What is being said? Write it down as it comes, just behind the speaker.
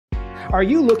Are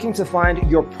you looking to find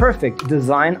your perfect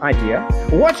design idea?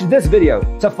 Watch this video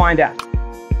to find out.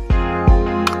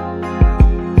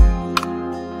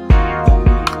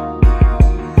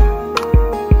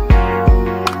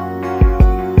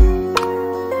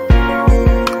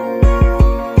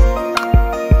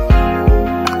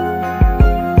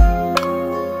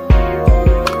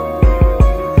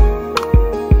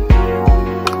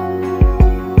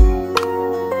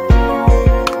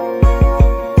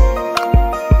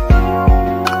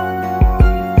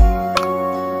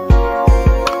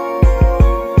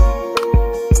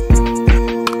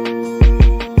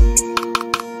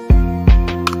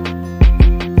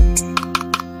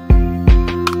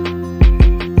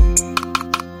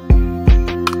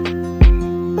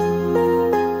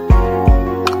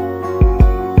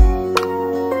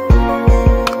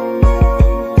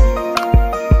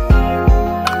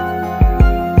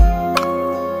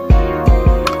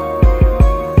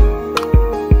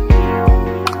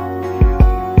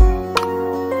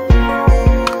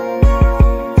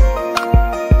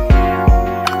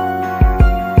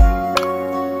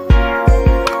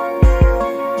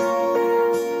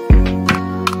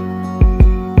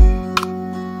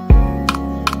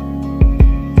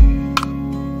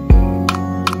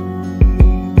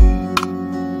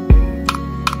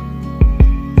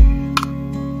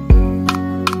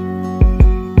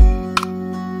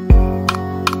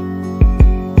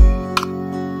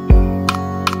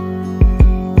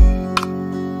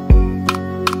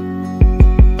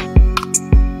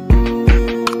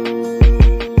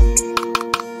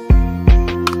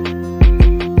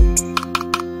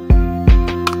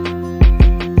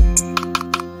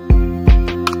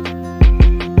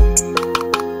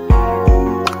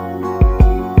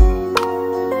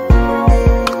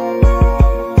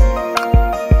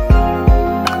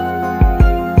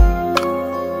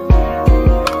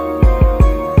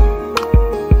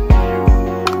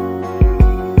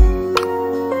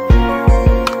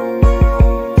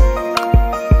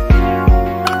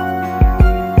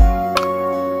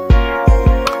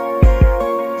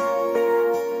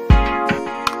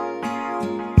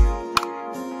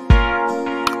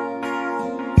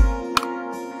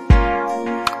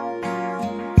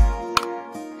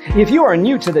 If you are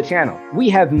new to the channel, we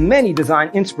have many design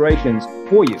inspirations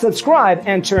for you. Subscribe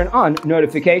and turn on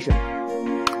notifications.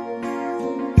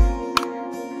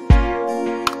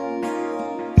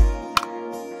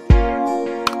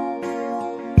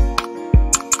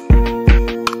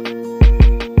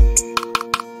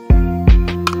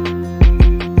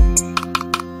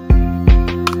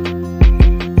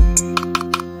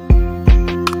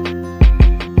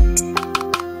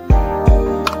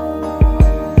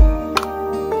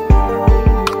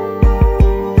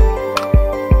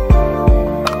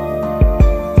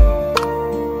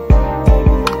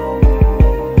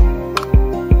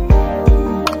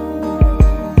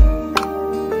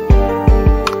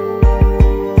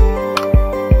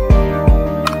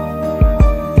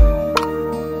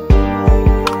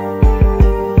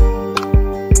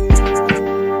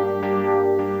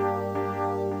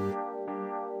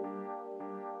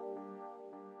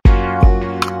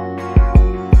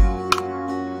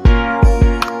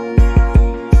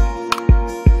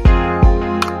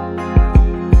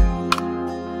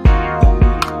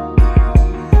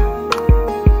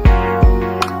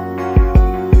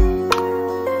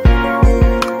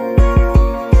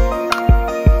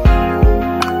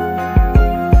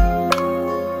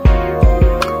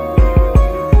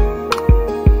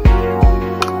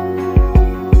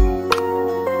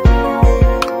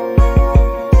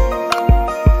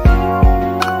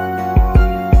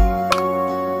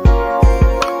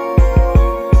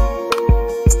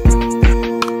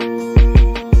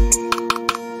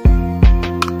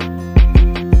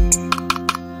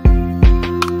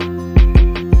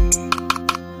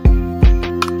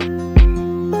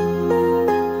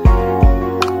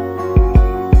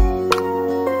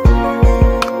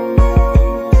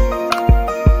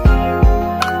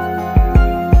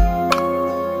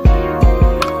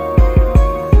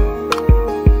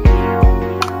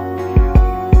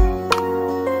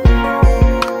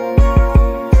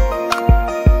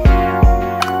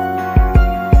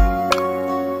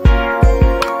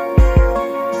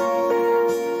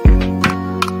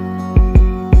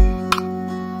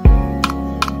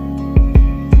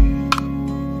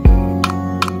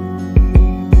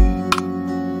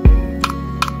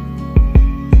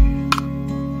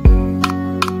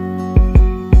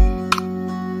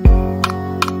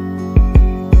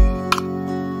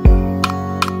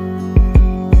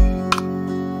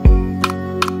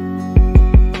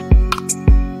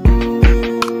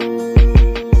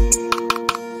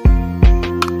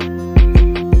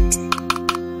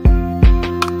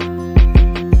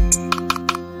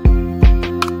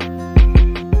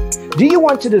 Do you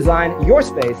want to design your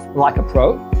space like a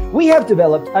pro? We have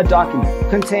developed a document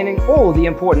containing all the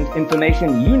important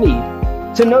information you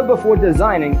need to know before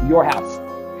designing your house.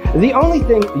 The only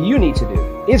thing you need to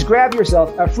do is grab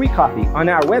yourself a free copy on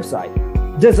our website,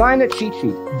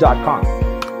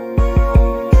 designitcheatsheet.com.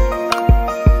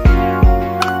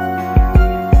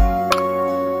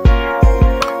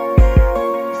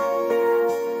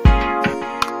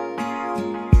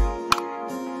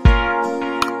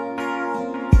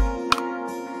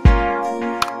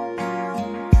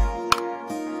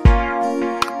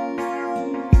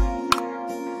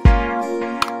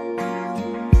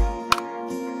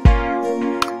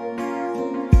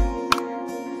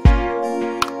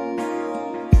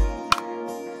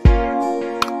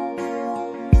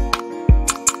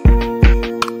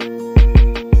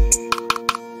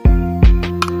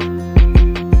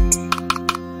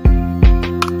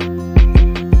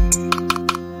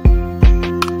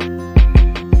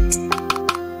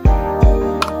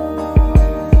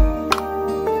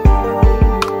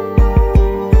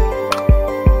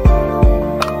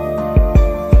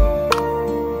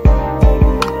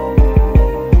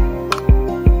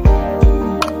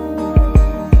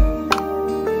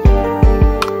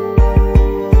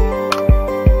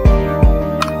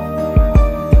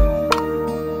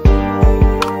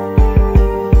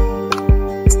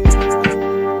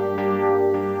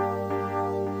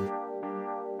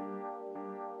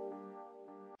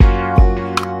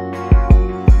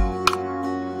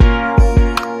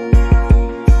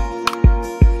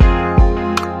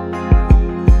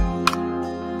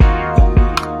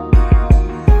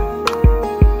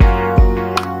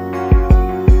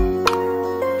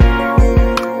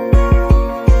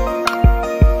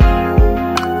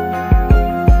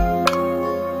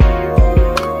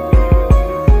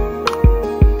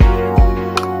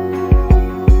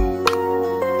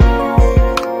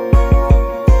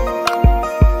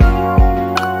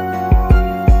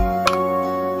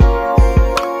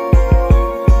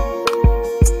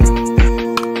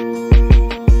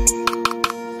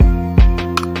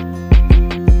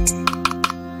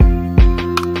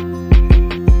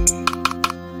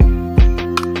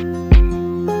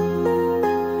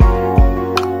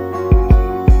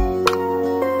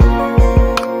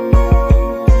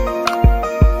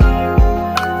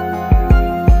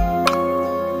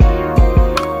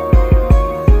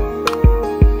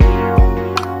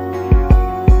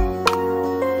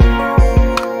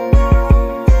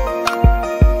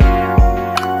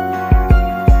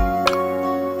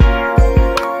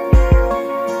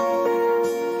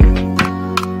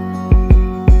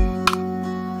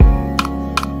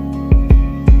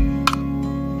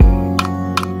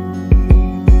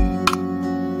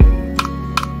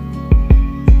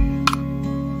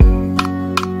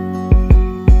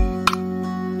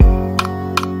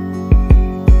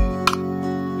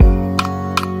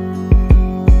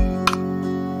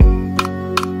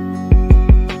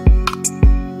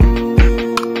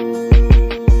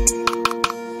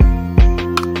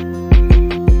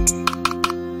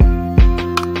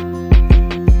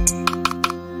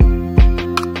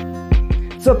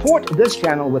 Support this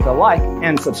channel with a like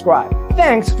and subscribe.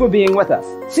 Thanks for being with us.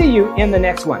 See you in the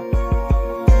next one.